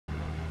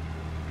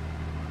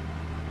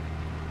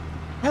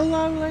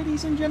Hello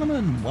ladies and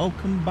gentlemen,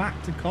 welcome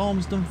back to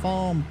Calmsden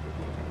Farm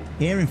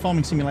here in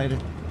Farming Simulator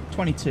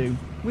 22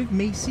 with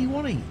me,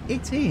 CWATTY.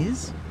 It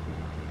is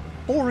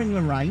pouring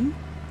the rain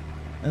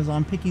as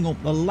I'm picking up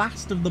the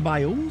last of the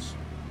bales.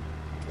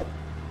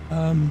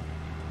 I'm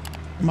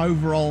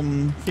over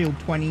on field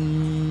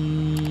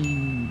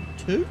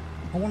 22,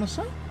 I want to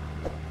say.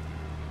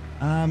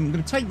 I'm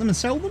going to take them and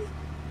sell them.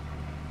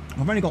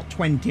 I've only got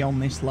 20 on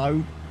this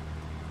load,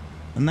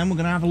 and then we're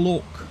going to have a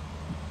look.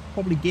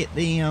 Probably get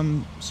the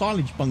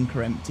silage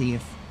bunker empty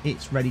if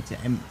it's ready to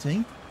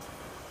empty.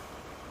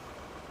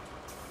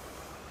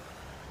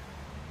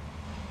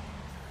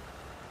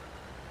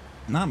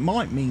 And that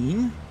might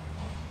mean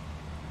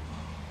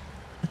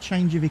a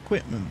change of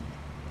equipment.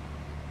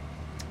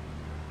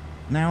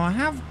 Now I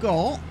have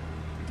got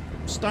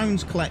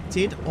stones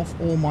collected off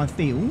all my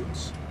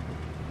fields.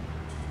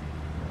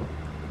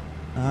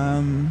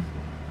 I've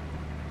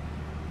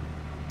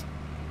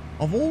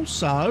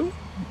also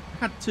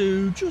had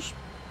to just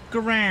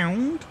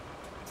ground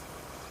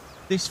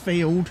this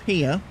field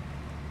here,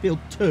 field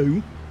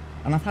 2,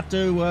 and I've had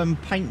to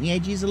paint the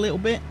edges a little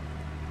bit,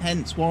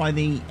 hence why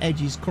the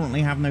edges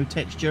currently have no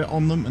texture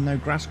on them and no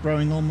grass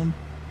growing on them,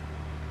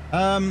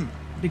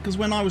 because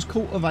when I was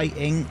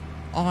cultivating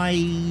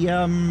I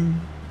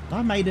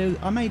made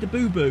a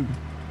boo-boo.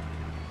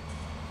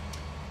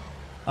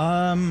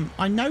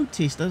 I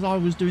noticed as I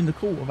was doing the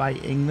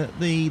cultivating that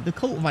the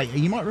cultivator,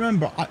 you might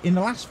remember in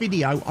the last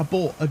video I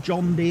bought a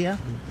John Deere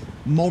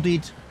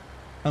modded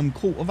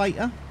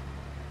cultivator,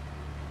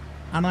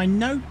 and I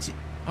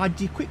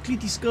quickly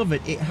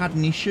discovered it had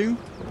an issue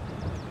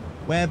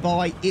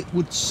whereby it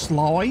would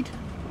slide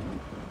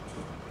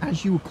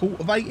as you were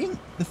cultivating.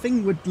 The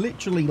thing would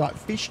literally like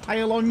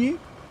fishtail on you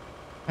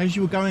as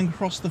you were going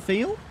across the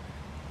field,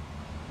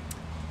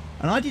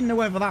 and I didn't know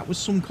whether that was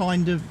some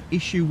kind of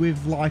issue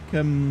with like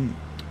the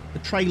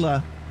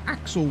trailer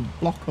axle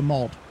blocker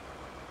mod.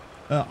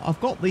 I've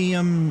got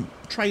the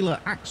trailer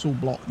axle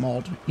block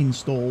mod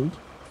installed.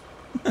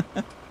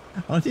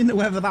 I didn't know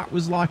whether that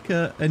was like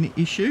an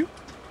issue,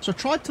 so I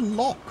tried to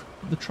lock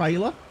the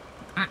trailer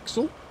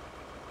axle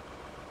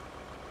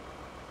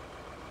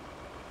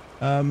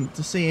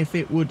to see if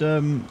it would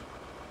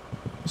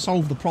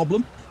solve the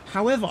problem.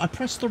 However, I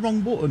pressed the wrong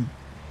button.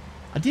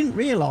 I didn't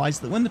realise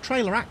that when the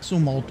trailer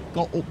axle mod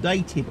got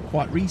updated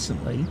quite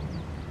recently,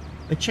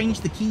 they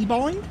changed the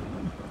keybind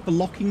for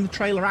locking the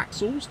trailer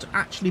axles to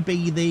actually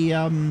be the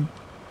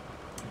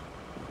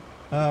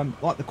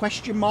like the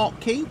question mark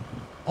key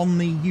on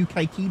the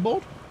UK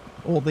keyboard,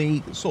 or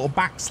the sort of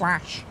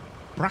backslash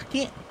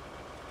bracket.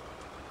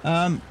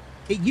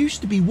 It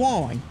used to be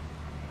Y,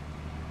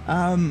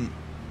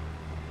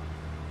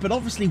 but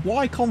obviously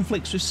Y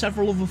conflicts with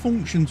several other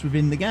functions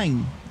within the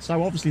game,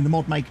 so obviously the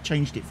mod maker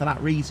changed it for that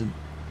reason.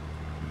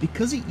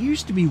 Because it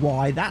used to be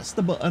Y, that's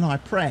the button I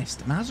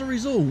pressed, and as a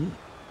result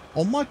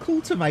on my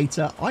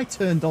cultivator I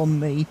turned on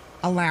the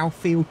allow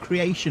field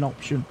creation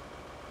option,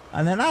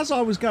 and then as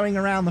I was going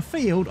around the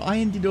field I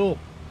ended up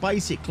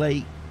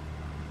basically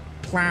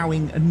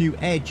ploughing a new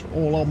edge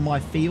all on my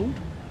field.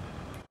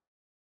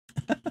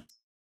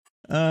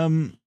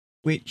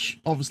 Which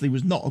obviously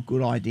was not a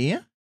good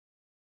idea,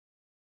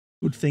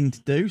 good thing to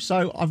do.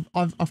 So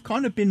I've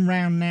kind of been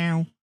round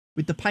now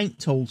with the paint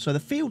tool, so the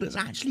field has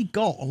actually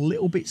got a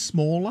little bit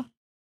smaller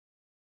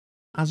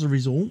as a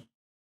result,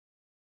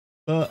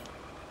 but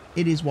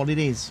it is what it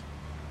is.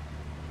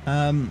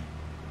 At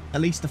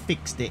least I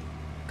fixed it,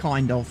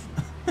 kind of.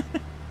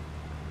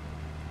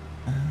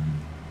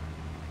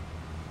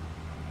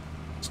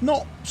 It's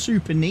not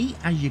super neat,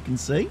 as you can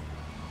see.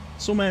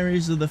 Some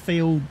areas of the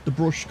field the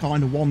brush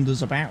kind of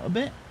wanders about a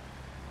bit,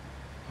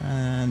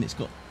 and it's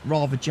got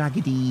rather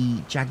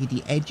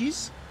jaggedy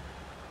edges,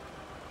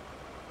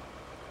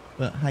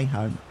 but hey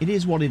ho, it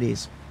is what it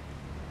is.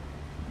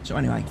 So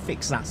anyway,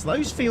 fix that. So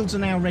those fields are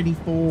now ready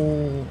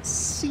for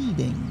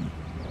seeding,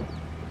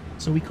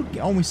 so we could get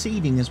on with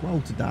seeding as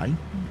well today.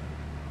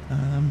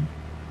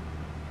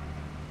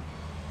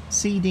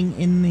 Seeding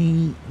in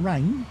the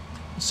rain.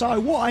 So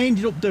what I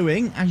ended up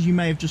doing, as you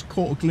may have just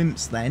caught a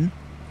glimpse then,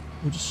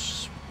 we'll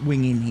just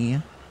swing in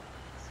here,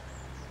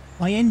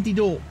 I ended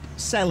up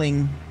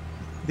selling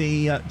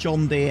the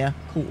John Deere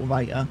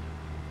cultivator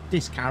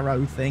disc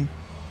arrow thing,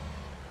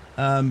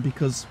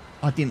 because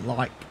I didn't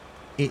like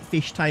it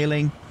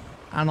fishtailing,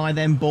 and I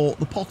then bought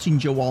the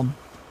Pottinger one.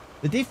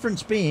 The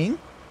difference being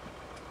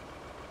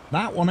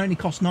that one only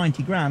cost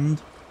 90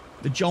 grand,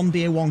 the John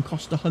Deere one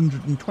cost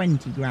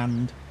 120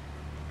 grand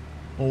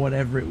or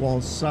whatever it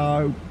was.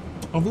 So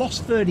I've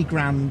lost 30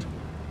 grand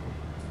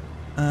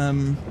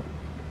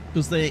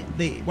because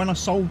when I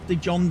sold the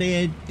John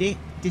Deere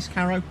disc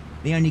arrow,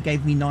 they only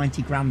gave me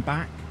 90 grand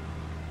back.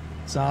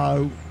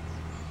 So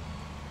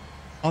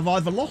I've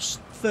either lost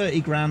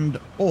 30 grand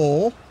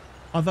or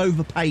I've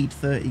overpaid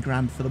 30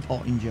 grand for the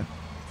Pottinger.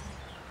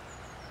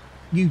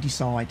 You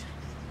decide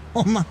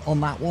on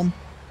that one.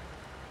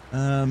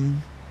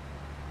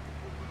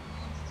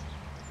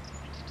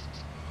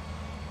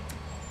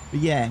 But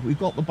yeah, we've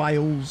got the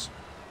bales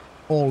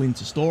all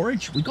into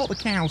storage. We got the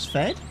cows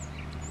fed.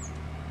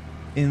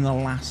 in the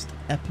last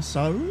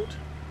episode.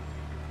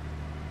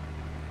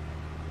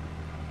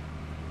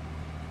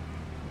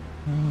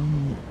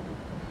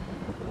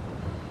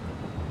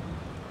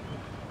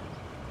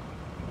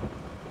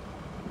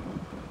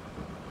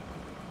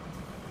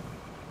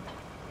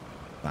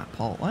 That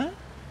part there.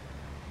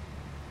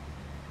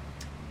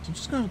 So I'm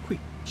just going to have a quick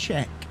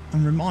check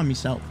and remind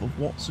myself of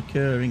what's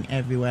occurring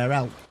everywhere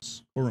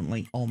else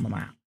currently on the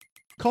map.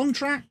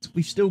 Contract,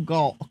 we've still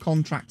got a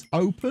contract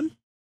open.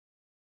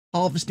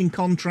 Harvesting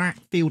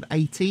contract, field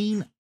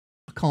 18.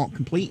 I can't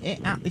complete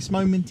it at this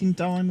moment in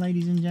time,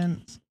 ladies and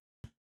gents.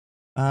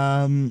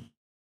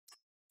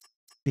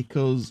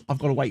 Because I've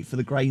got to wait for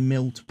the grain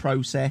mill to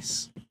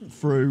process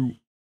through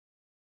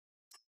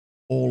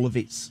all of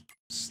its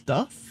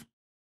stuff.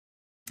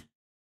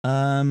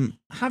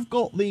 Have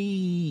got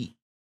the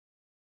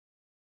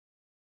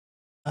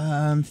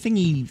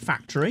thingy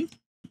factory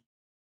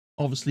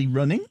obviously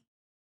running.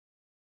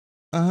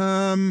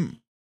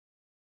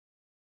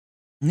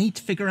 Need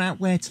to figure out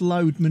where to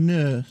load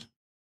manure.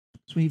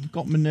 So we've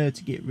got manure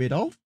to get rid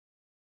of.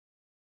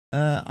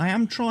 I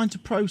am trying to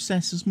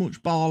process as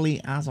much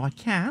barley as I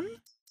can.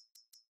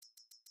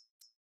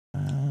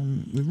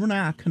 We've run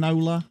out of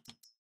canola.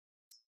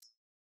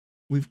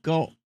 We've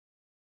got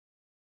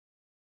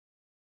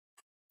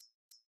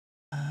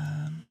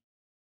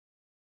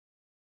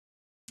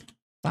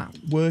that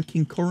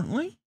working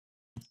currently.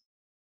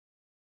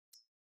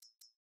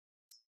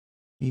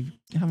 We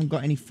haven't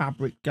got any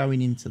fabric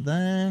going into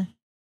there.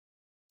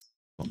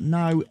 Got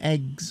no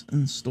eggs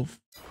and stuff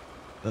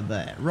for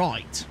there.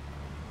 Right.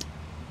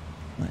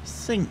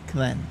 Let's think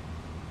then.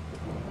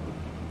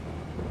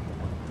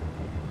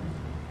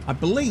 I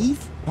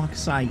believe, like I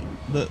say,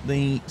 that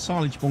the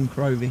silage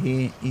bunker over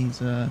here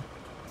is I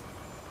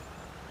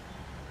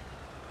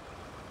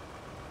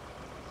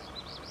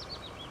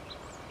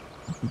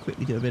can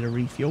quickly do a bit of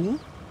refuel.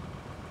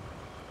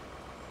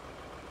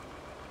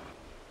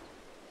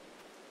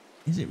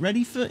 Is it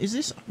ready for... Is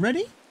this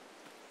ready?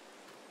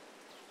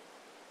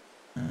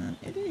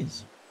 It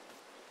is.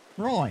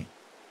 Right.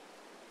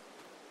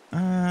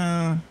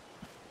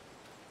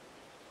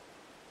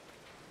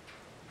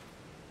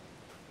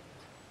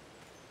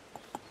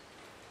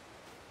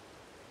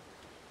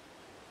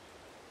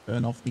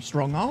 Burn off my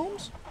strong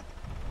arms.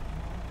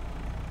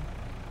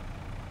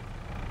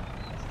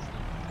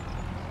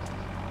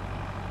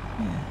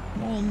 Yeah,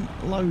 one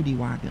loady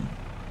wagon.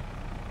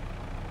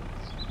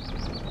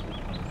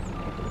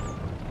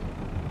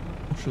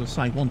 Or should I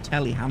say one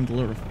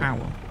telehandler of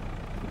power.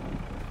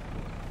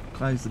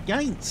 Close the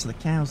gates so the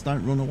cows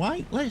don't run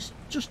away. Let's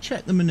just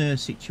check the manure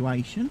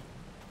situation.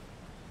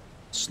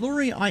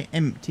 Slurry I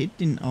emptied,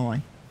 didn't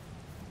I?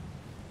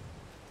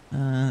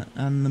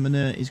 And the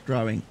manure is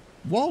growing.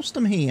 Whilst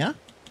I'm here,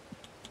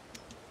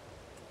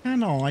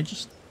 can I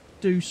just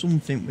do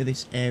something with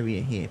this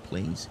area here,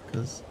 please?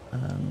 Because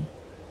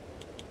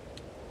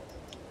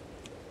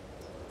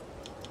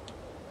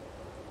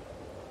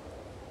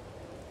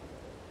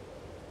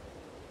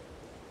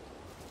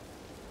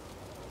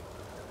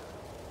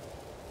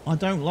I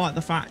don't like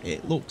the fact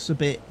it looks a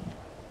bit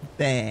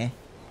bare.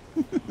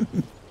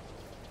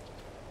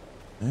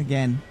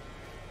 Again.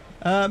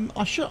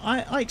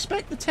 I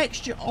expect the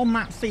texture on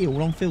that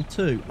field, on field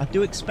 2, I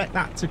do expect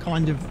that to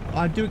kind of...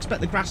 I do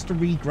expect the grass to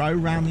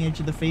regrow around the edge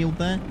of the field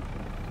there.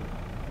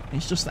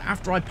 It's just that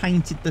after I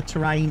painted the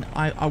terrain,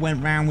 I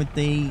went round with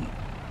the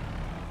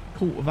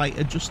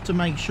cultivator just to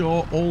make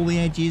sure all the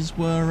edges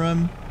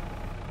were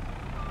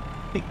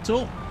picked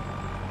up.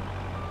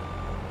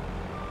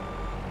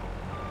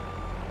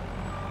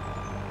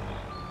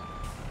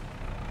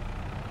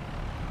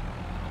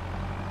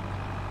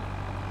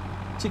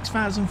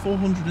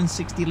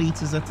 (6,460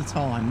 litres at a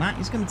time. That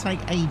is going to take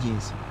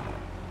ages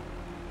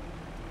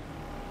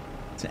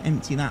to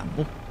empty that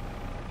bucket.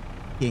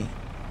 Yeah.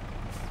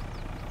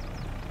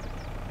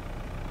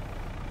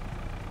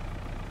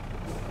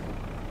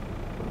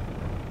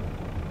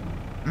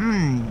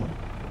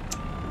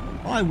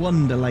 I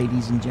wonder,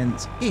 ladies and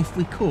gents, if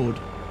we could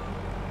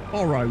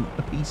borrow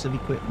a piece of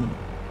equipment.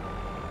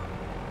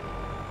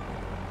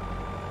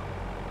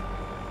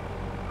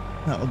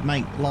 That would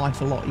make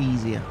life a lot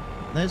easier.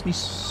 There's my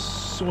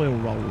soil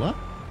roller.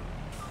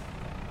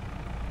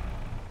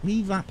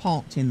 Leave that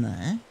parked in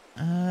there.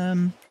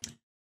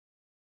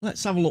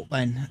 Let's have a look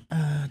then.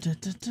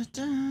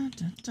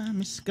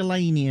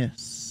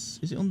 Miscellaneous.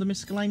 Is it under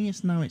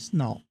miscellaneous? No, it's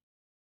not.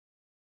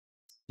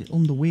 Is it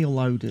under wheel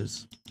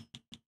loaders?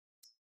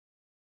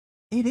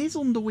 It is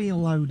under wheel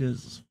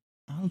loaders.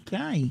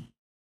 Okay.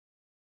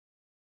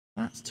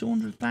 That's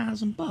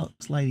 200,000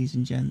 bucks, ladies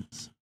and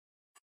gents.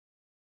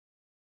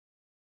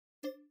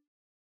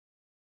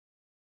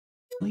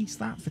 Lease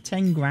that for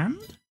 10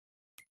 grand.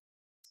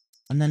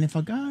 And then if I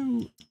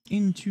go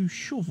into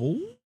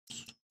shovels,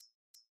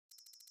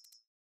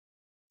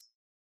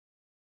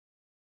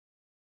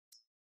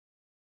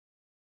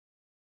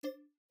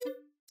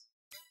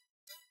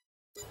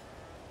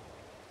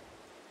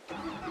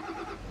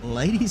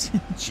 ladies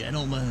and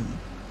gentlemen,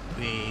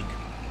 big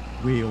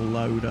wheel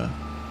loader.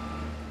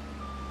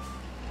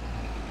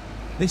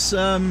 This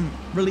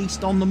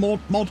released on the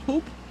mod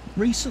hub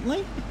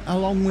recently,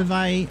 along with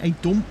a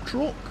dump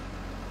truck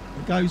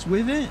that goes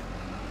with it.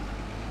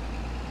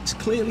 It's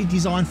clearly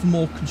designed for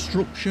more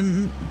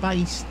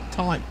construction-based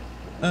type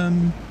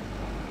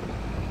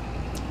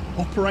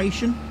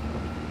operation.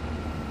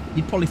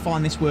 You'd probably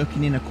find this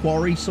working in a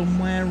quarry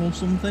somewhere or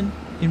something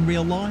in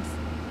real life.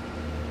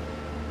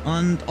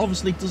 And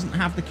obviously it doesn't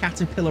have the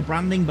Caterpillar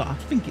branding, but I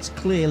think it's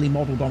clearly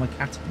modelled on a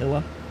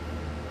Caterpillar.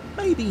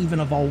 Maybe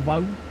even a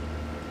Volvo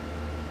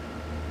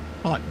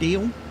type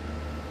deal.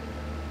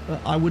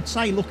 But I would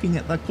say, looking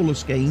at the colour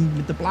scheme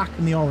with the black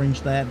and the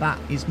orange there, that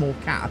is more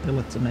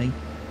Caterpillar to me.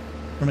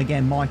 From,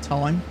 again, my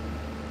time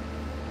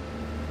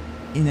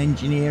in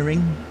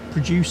engineering,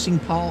 producing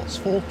parts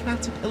for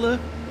Caterpillar,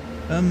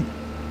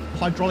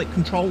 hydraulic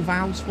control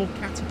valves for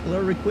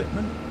Caterpillar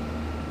equipment.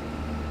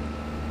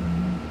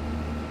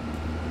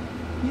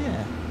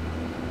 Yeah.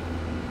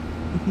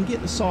 We can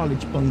get the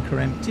silage bunker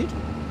emptied.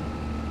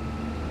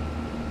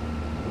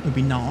 Would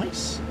be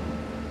nice.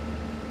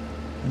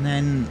 And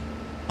then,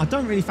 I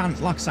don't really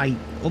fancy, like I say,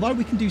 although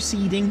we can do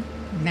seeding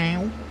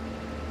now,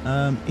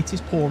 it is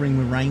pouring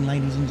with rain,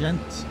 ladies and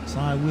gents, so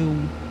I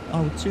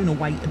would sooner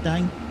wait a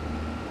day.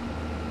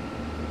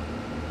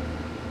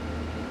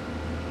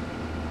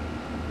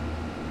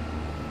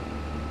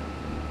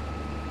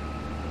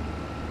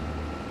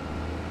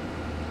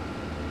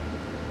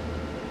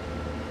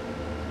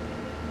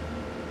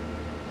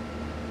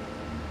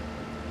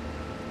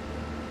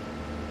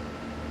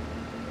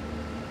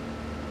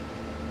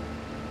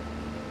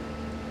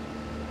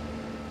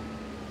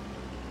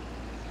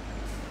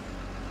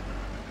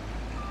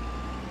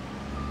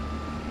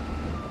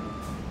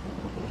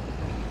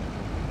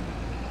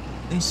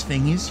 This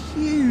thing is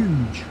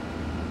huge.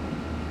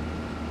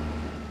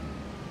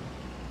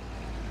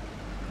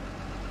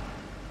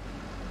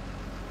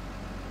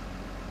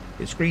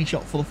 Get a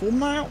screenshot for the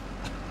thumbnail.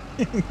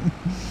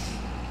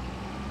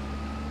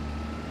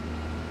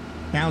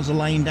 Cows are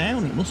laying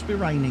down. It must be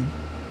raining.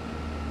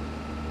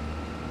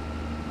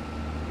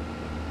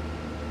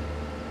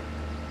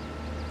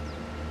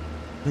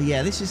 But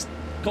yeah, this has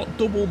got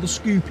double the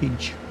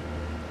scoopage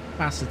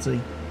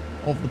capacity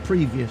of the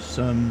previous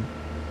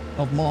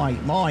of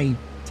my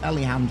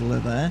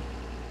telehandler there.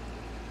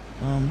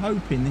 I'm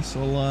hoping this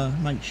will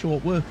make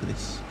short work of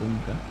this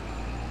bunker.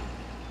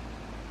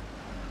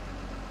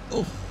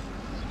 Oh,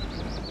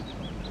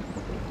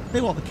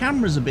 tell you what, the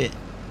camera's a bit,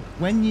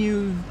 when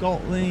you've got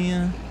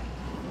the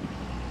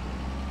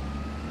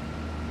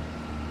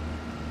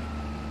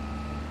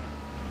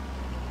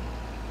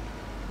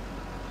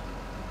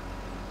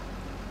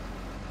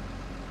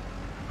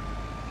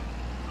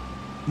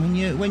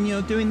when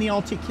you're doing the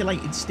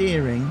articulated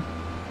steering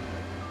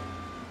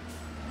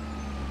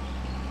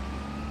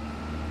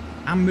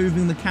and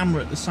moving the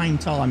camera at the same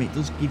time, it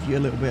does give you a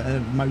little bit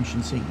of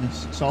motion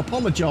sickness. So I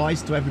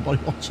apologise to everybody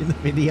watching the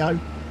video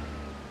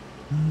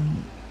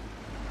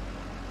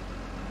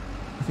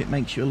if it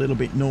makes you a little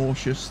bit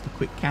nauseous, the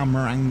quick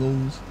camera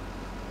angles.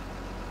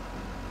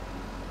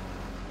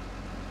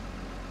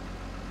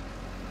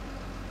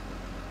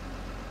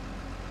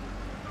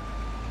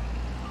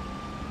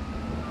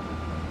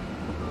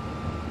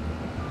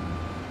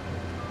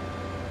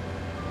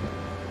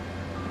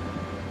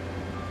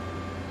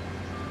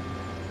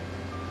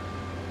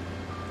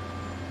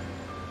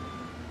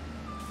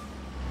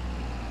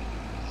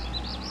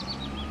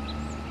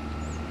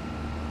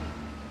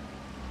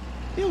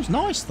 Feels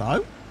nice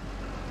though.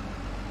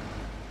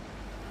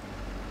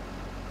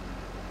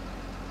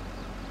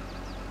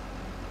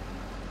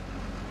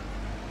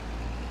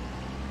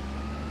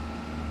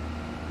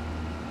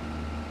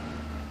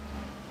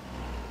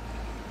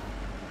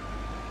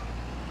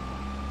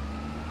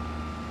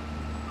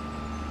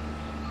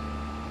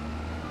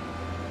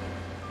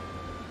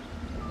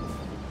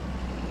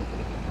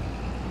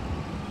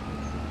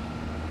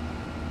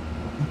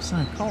 So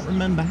I can't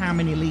remember how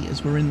many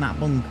litres were in that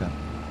bunker.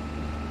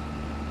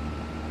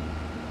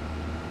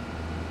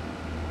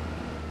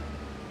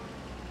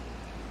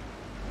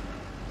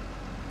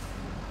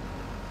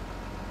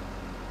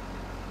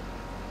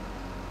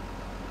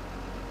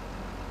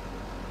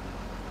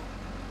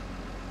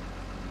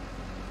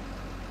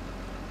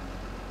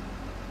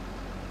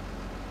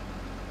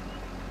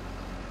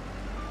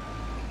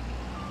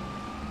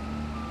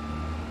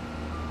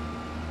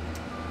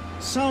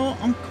 So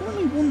I'm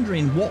currently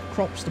wondering what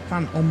crops to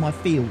plant on my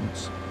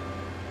fields.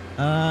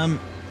 I'm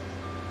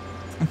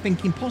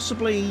thinking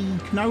possibly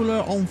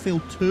canola on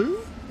field 2.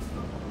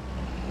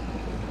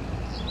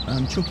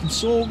 Chucking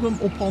sorghum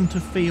up onto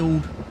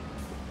field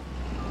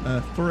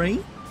 3.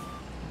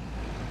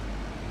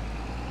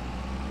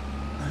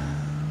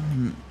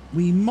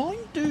 We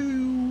might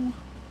do...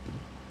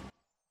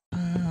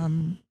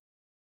 have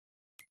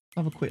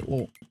a quick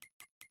look.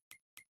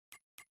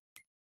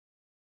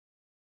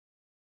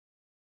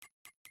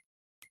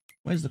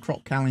 Where's the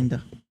crop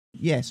calendar?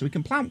 Yeah, so we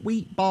can plant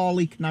wheat,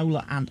 barley,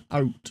 canola, and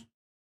oat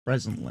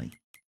presently.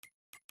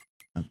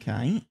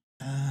 Okay.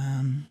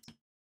 I've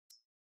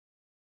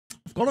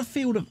got a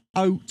field of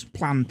oat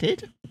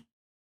planted.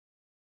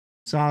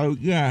 So,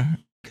 yeah,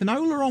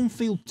 canola on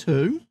field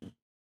 2,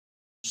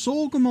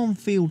 sorghum on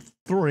field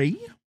 3,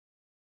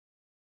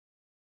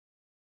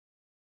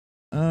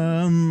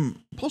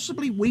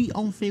 possibly wheat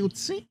on field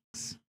 6,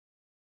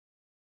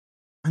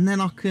 and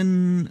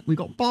then we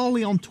got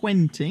barley on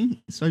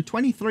 20, so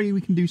 23 we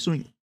can do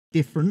something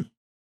different.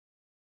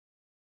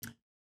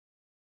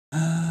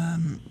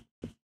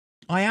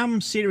 I am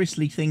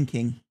seriously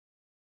thinking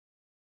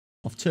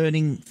of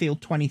turning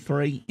field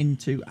 23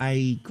 into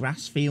a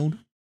grass field.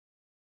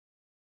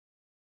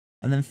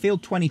 And then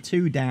field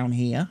 22 down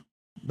here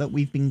that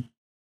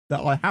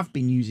I have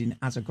been using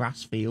as a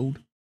grass field.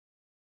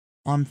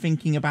 I'm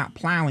thinking about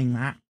ploughing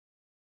that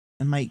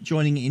and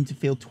joining it into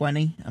field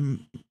 20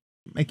 and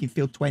making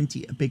field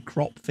 20 a big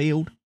crop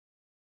field.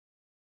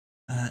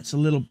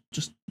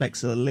 Just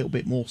makes a little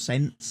bit more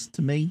sense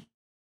to me.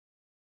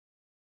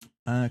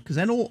 Because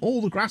then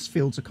all the grass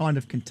fields are kind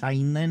of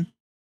contained then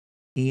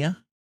here.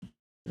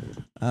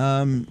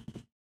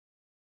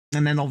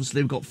 And then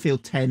obviously we've got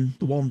field 10,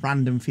 the one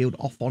random field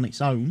off on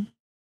its own.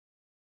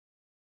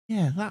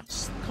 Yeah,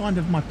 that's kind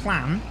of my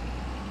plan.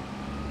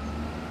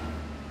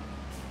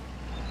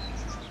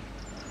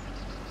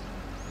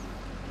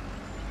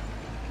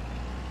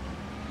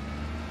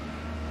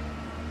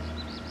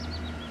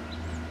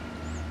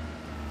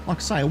 Like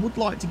I say, I would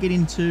like to get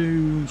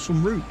into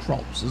some root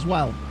crops as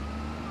well.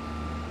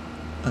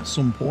 At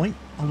some point,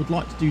 I would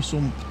like to do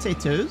some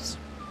potatoes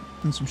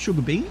and some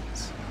sugar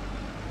beets.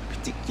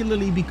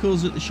 Particularly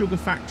because at the sugar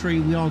factory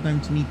we are going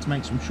to need to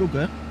make some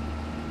sugar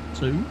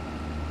too.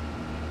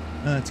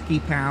 To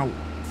keep our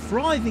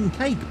thriving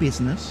cake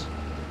business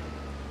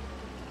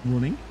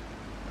running.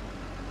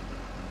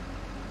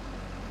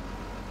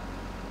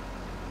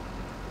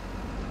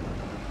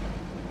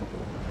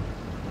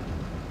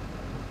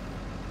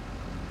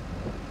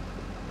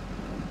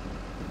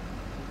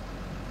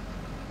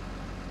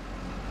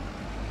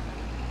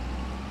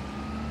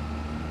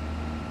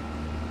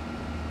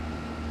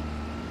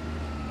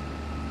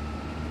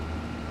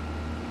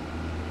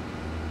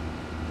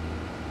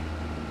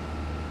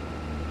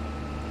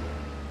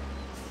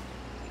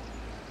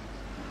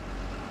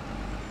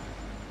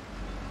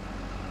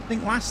 I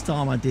think last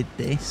time I did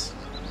this,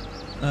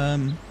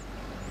 I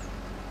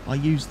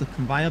used the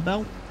conveyor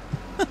belt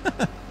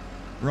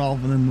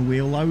rather than the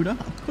wheel loader.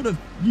 I could have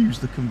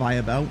used the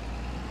conveyor belt,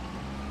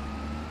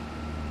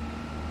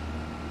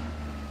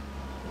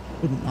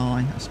 couldn't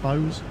I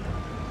suppose.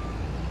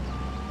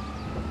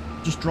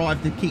 Just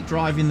keep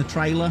driving the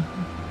trailer.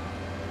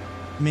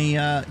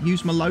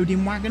 Use my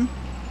loading wagon.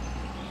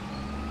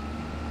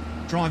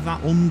 Drive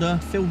that under,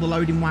 fill the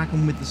loading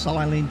wagon with the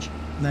silage,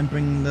 and then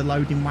bring the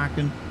loading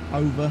wagon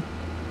over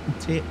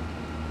and tip.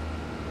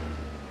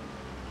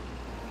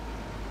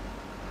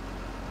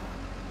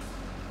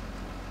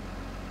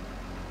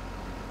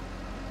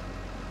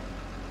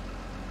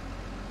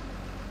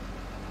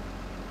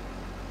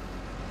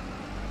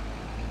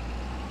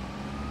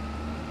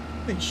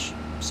 Which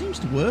seems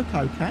to work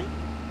okay.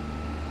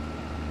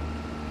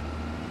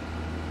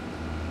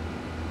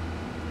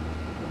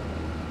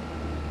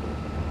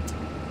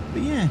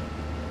 But yeah,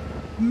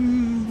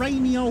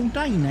 rainy old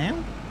day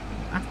now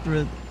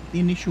after the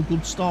initial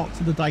good start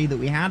to the day that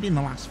we had in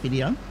the last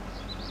video.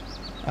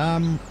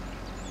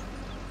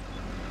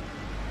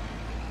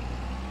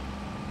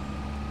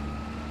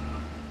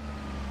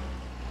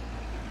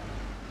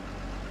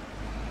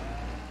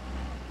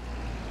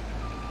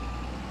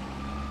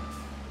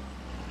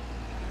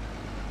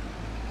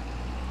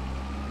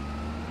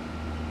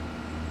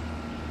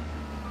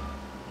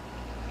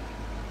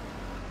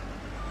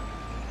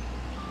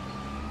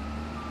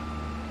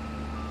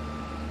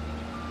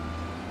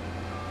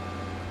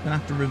 Gonna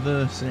have to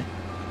reverse it.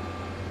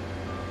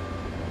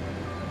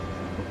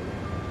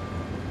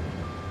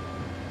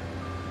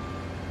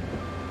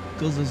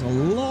 Because there's a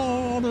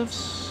lot of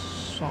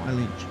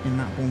silage in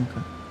that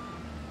bunker.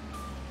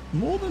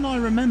 More than I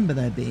remember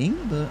there being,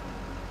 but...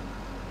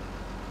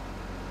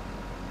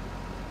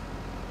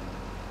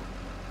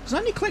 Because I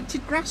only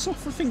collected grass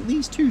off, I think,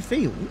 these 2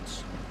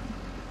 fields.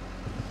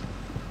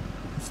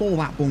 For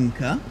that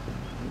bunker.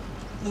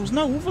 There was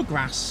no other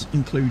grass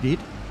included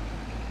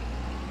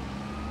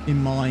in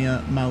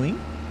my mowing.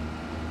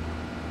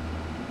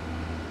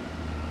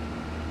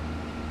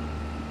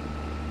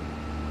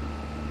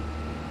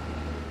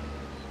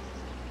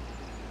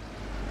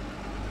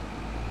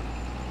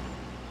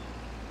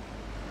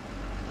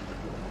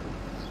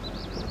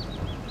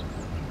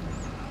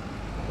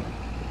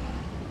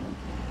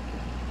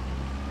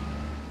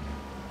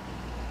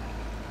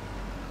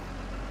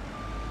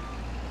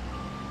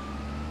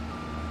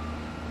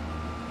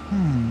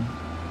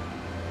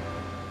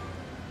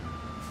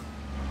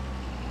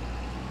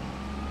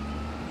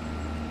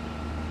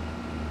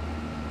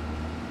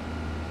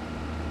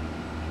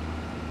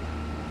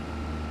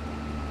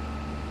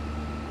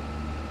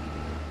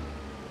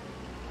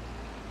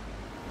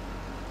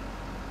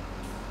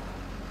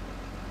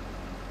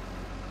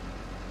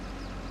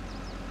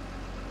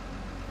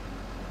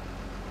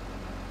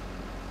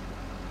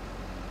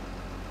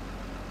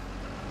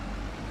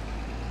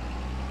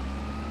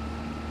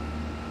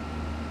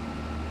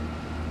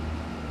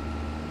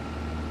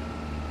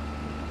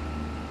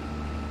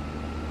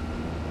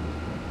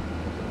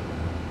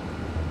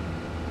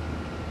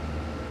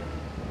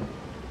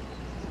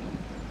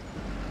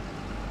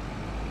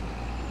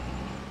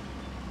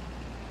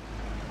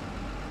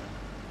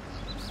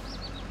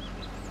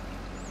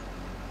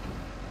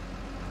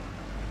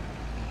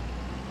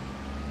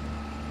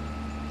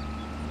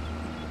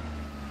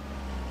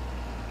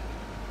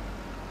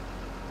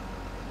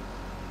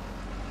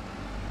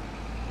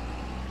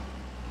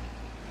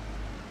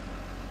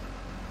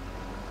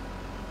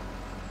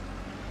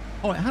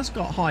 Oh, it has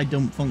got high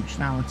dump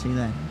functionality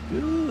then.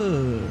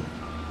 Good.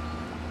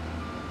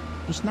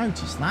 Just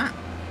noticed that.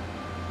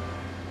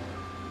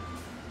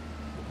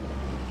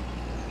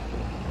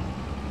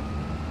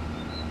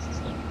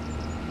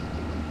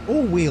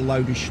 All wheel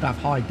loaders should have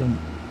high dump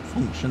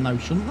function though,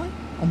 shouldn't they?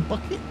 On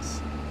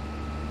buckets.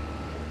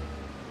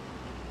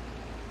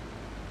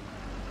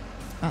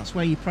 That's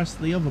where you press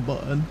the other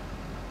button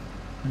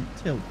and it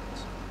tilts.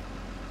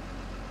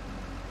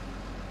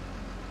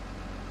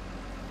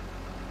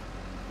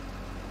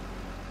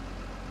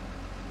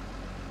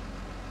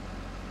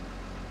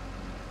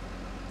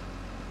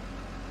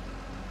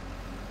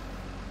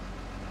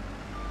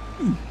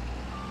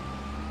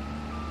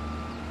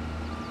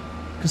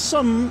 Because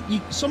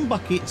some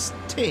buckets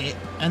tip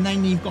and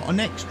then you've got an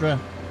extra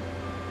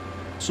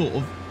sort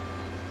of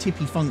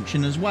tippy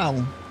function as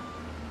well.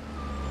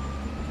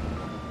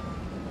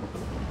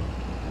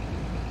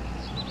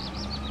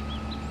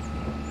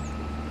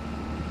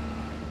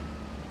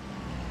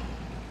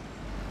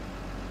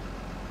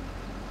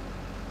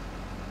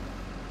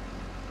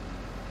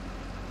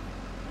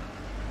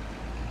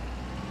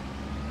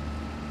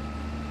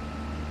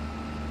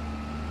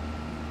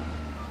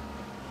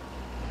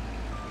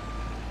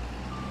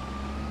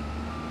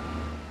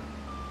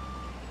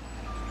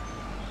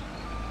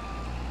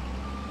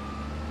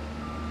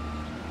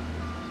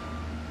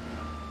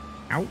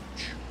 Ouch.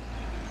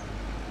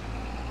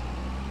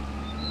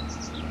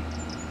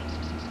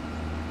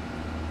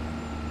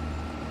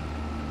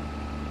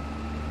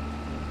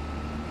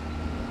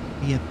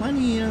 Yeah,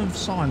 plenty of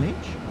silage.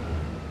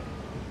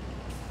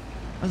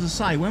 As I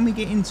say, when we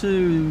get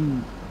into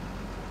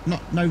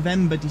not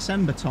November,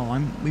 December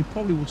time, we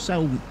probably will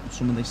sell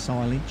some of this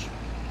silage.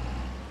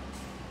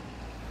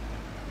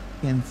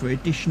 Again, for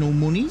additional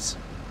monies.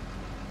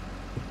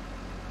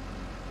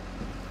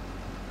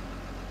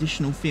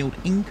 Additional field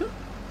income.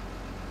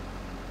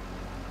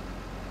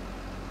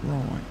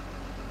 Right.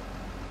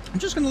 I'm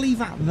just going to leave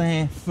that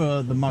there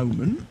for the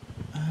moment.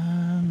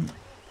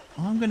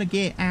 I'm going to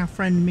get our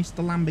friend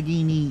Mr.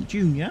 Lamborghini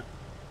Jr.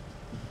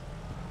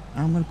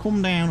 I'm going to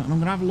come down and I'm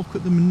going to have a look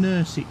at the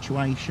manure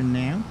situation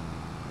now.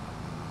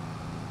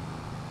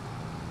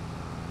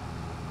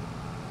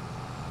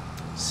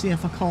 See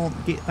if I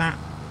can't get that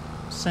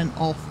sent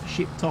off,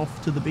 shipped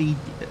off to the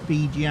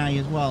BGA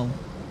as well.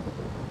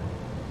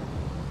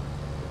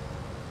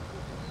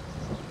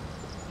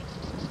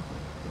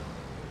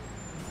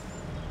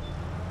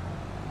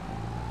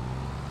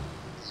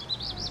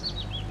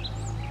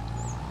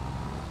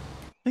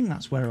 I think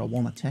that's where I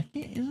want to take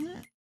it, isn't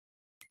it?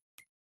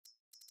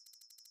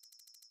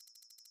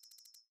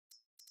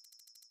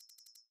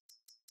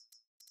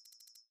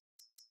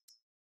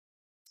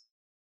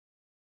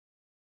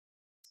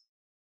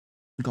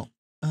 We got,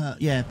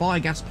 yeah,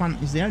 biogas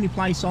plant is the only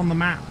place on the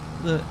map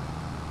that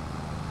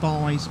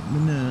buys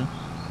manure.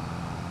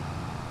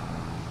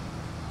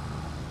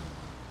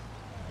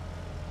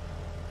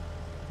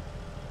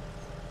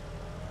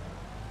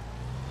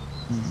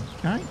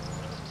 Okay.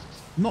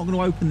 I'm not going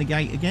to open the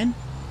gate again.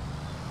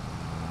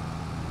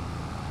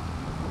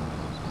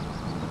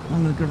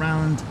 I'm going to go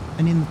around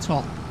and in the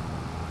top.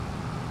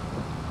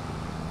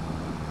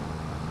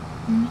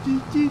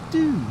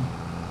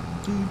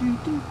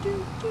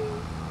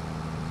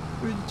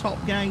 Through the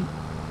top gate.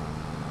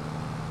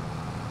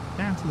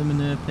 Down to the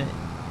manure pit.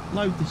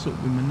 Load this up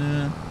with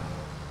manure.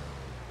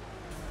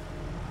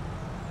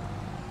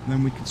 And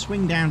then we can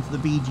swing down to the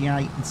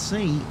BGA and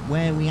see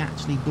where we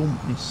actually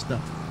dump this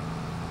stuff.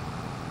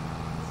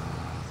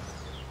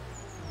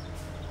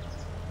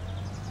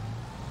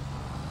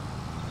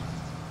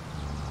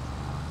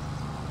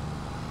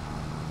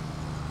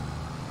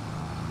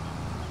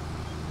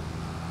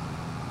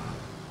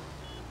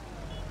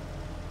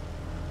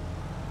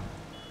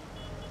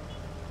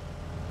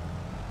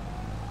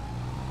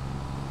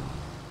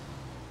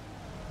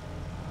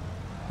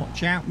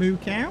 Watch out, moo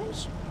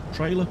cows.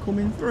 Trailer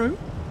coming through.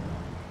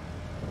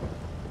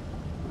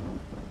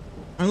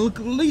 And look,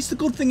 at least the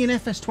good thing in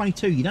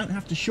FS22, you don't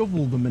have to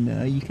shovel the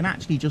manure. You can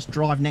actually just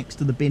drive next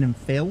to the bin and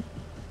fill.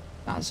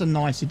 That's a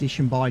nice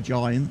addition by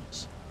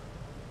Giants.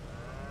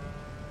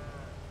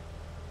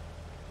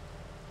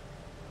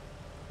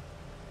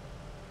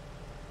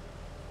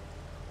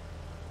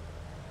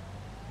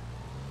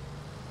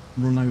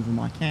 Run over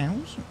my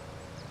cows.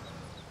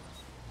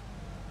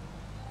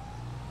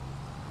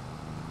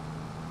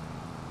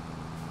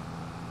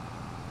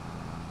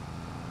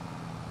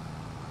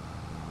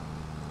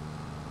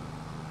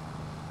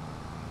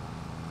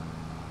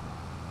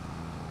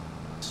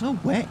 It's a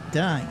wet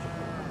day.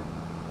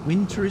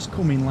 Winter is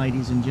coming,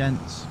 ladies and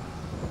gents.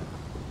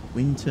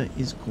 Winter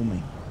is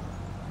coming.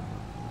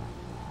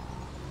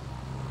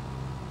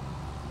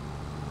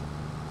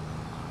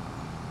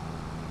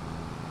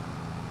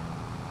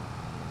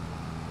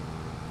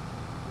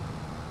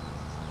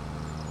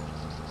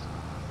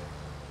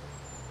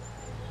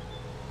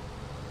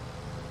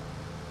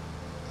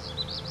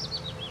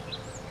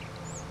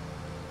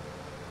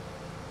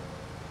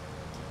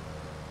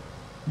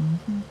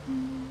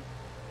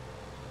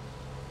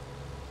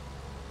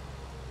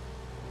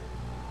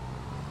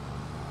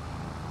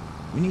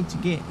 We need to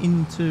get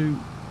into,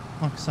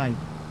 like I say,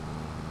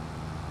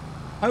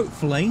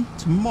 hopefully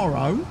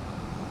tomorrow,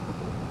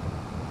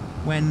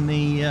 when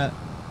the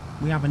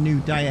we have a new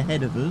day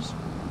ahead of us,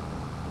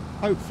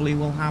 hopefully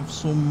we'll have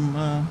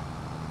some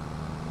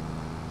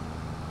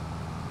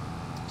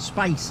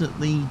space at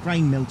the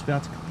grain mill to be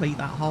able to complete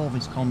that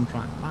harvest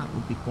contract. That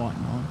would be quite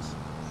nice.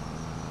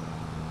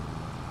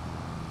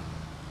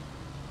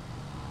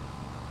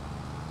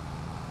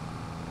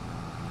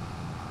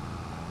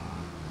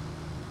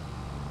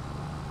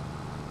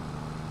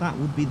 That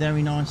would be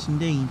very nice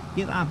indeed.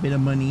 Get that bit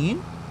of money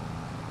in.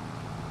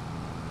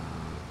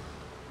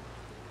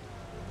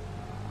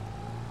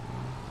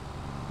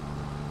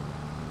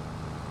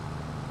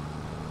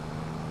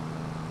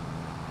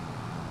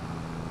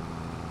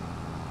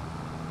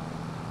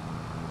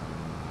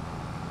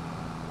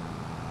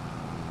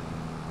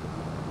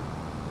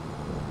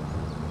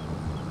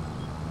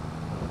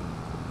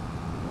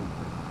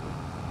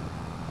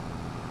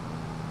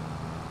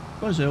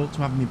 Suppose I ought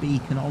to have my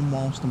beacon on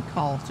whilst I'm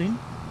carting.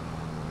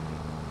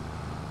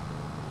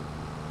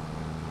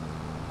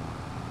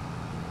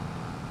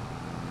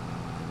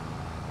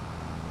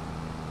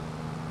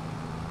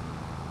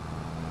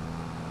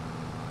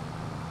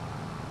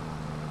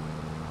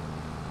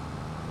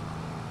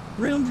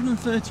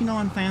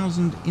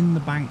 $339,000 in the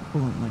bank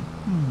currently.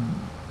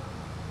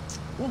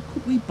 What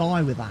could we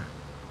buy with that?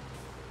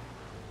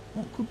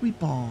 What could we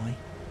buy?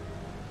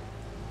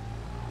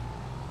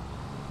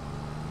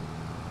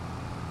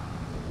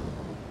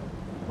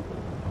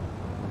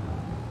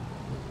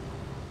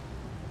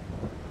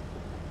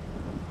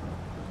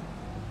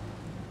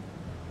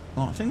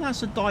 Right, I think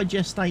that's a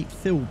digestate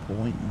fill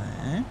point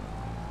there.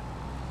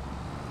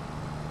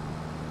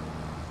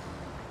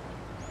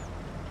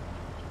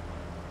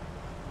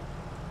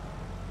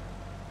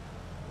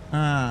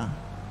 Ah.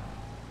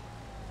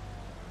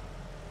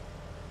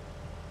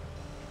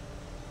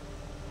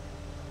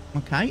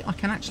 Okay, I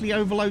can actually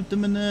overload the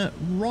manure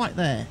right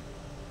there.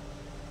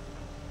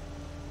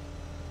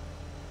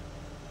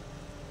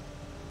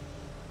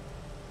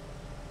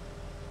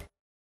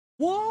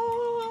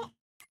 What?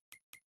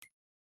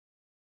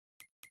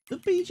 The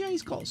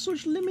BJ's got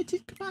such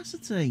limited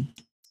capacity.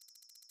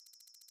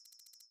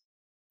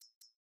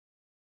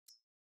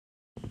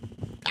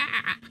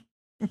 Ah!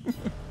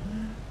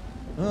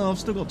 Oh, I've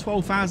still got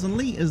 12,000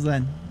 litres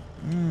then.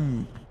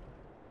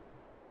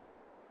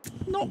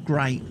 Not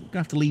great. Gonna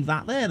have to leave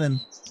that there then.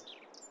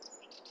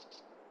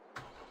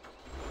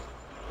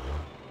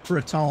 For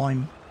a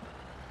time.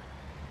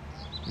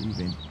 Move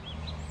in.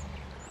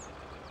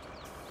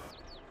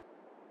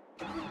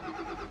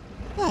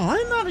 Oh,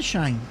 isn't that a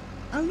shame?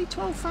 Only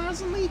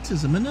 12,000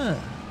 litres of manure.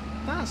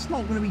 That's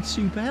not going to be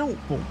super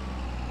helpful.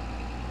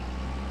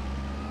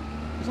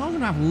 Because I'm going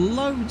to have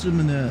loads of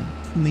manure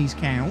from these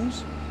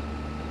cows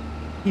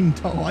in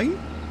time.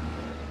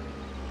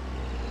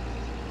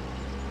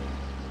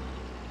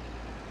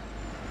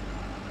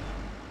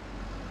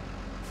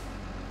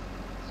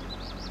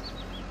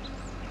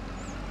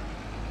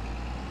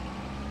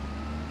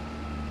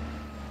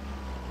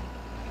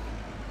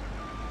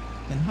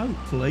 And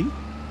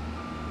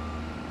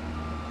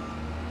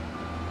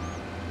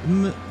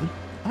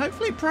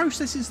hopefully it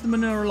processes the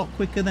manure a lot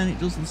quicker than it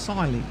does the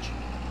silage.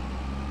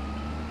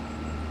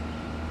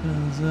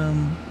 Because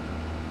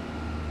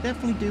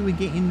definitely do we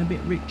get in a bit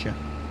richer.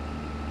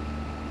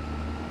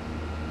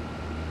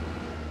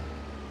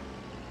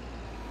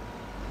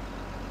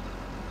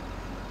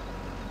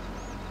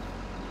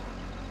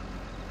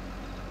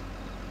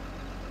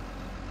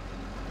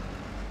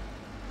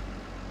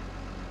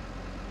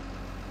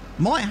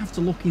 Might have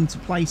to look into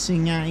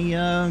placing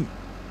a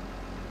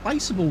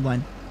placeable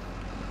then.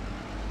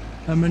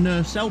 A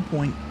manure sell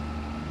point.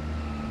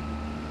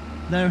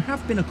 There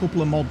have been a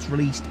couple of mods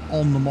released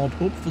on the mod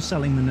hub for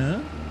selling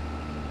manure.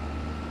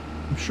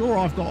 I'm sure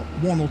I've got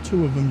one or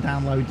two of them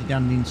downloaded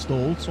and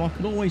installed, so I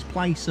could always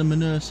place a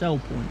manure sell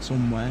point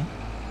somewhere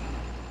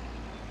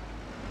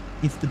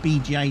if the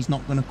BGA is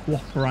not going to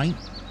cooperate.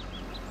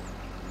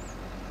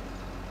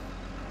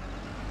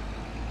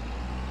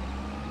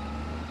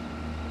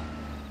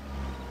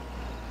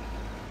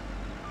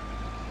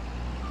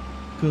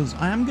 Because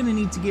I am going to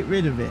need to get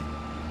rid of it.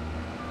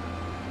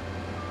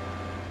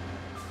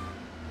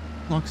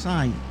 Like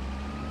I say,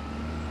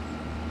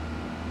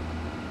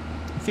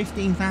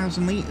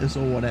 15,000 litres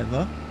or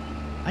whatever,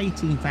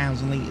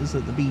 18,000 litres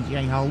that the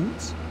BGA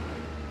holds,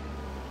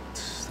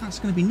 that's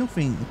going to be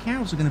nothing. The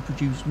cows are going to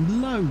produce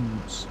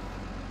loads.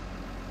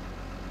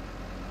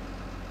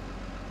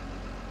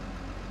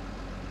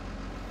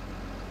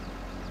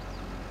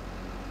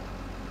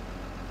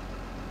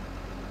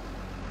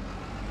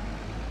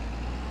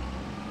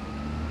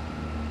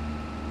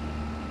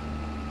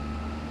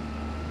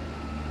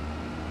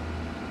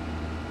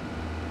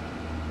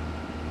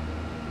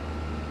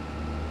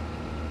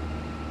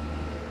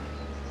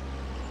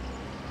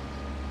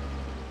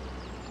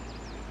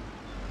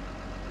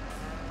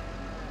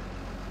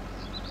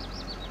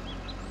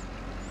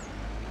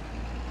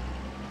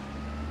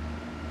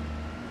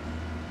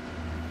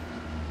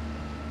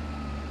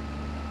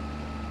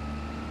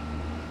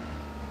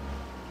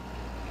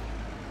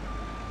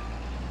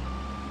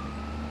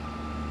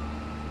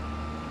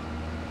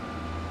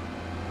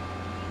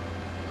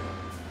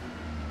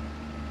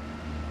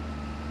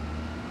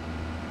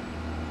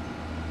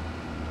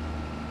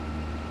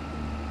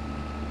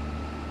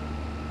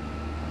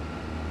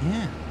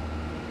 Yeah.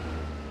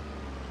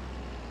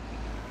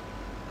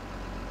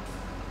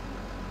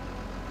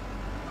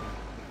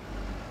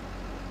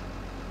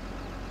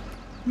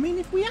 I mean,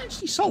 if we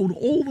actually sold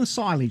all the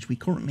silage we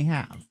currently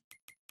have,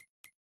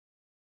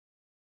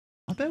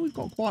 I bet we've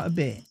got quite a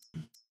bit.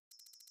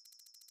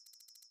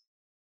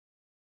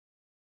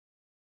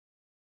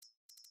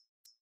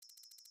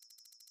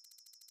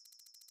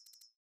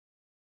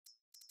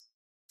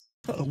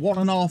 Put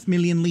 1.5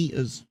 million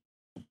litres.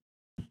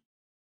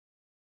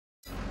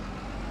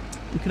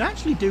 We could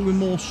actually do with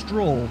more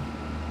straw.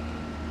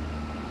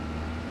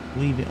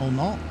 Believe it or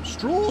not.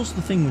 Straw's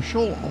the thing we're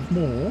short of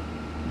more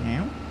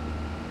now.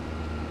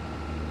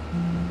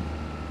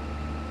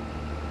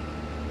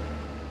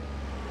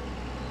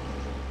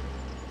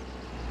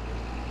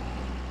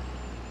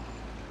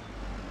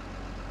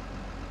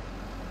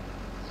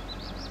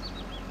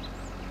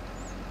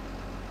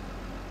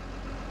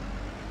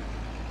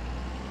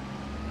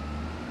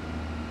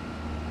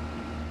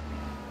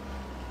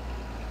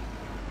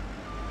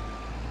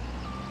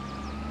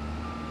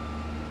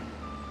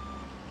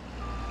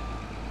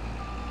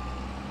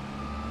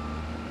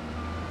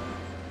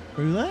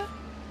 Through there?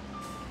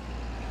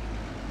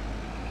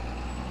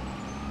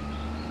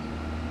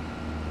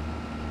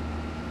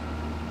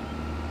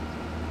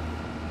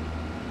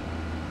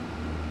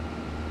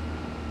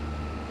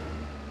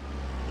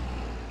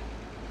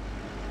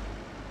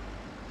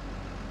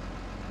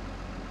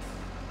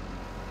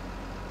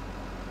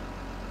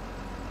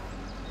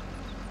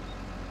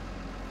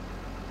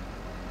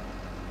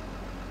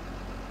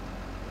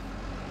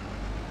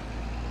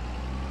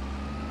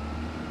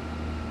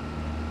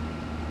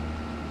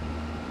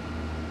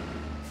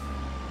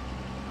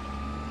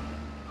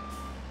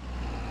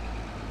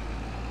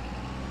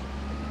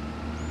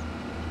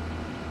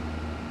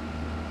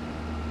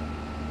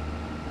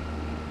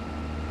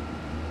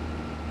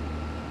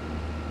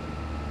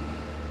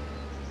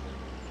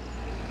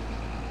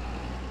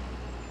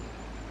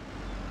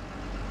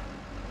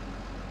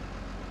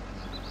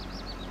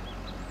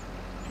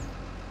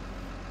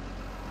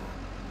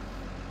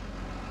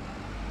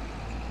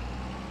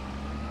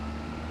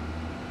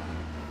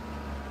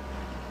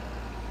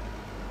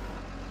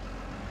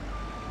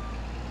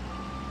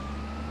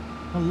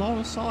 A lot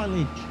of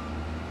silage.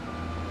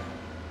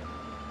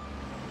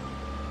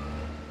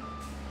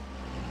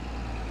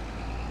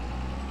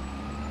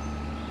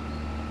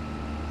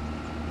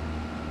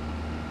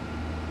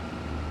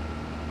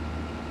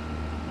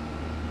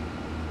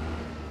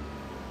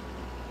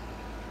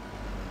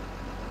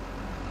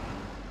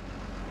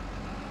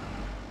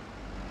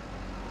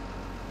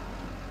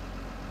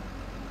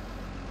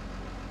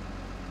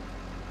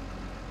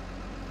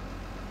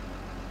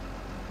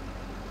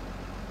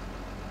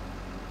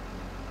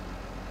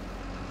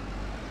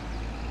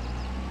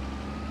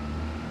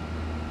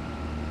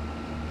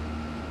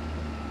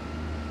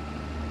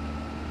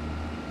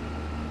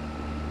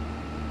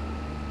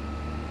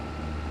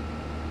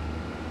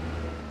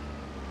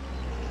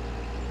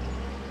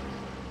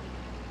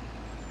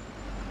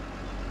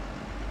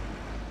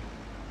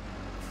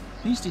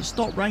 At least it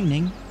stopped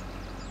raining.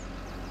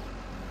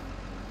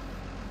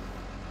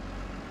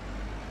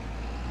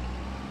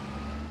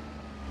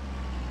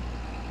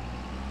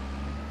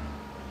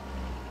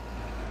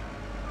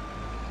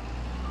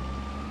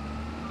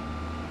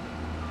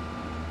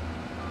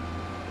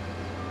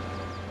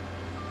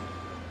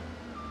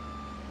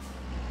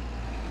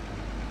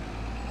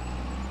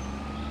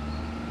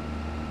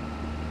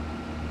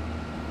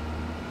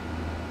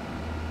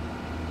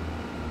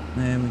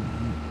 There we go.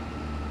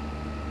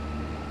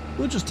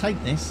 We'll just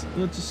take this.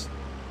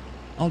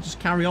 I'll just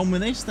carry on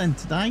with this then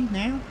today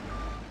now.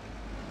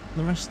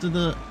 The rest of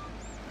the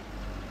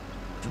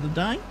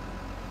day.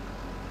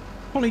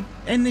 Probably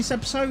end this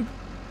episode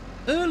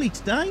early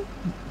today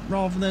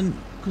rather than,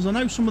 because I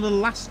know some of the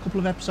last couple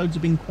of episodes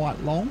have been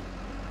quite long.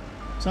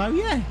 So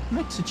yeah,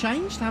 makes a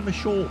change to have a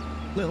short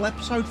little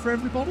episode for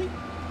everybody.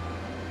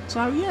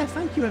 So yeah,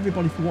 thank you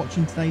everybody for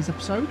watching today's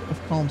episode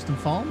of Calmsden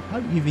Farm.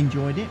 Hope you've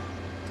enjoyed it.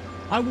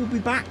 I will be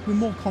back with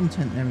more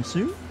content very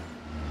soon.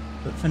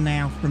 But for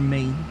now, from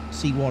me,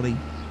 CWATTY,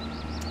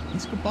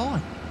 it's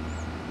goodbye.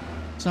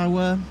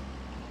 So,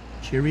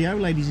 cheerio,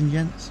 ladies and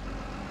gents.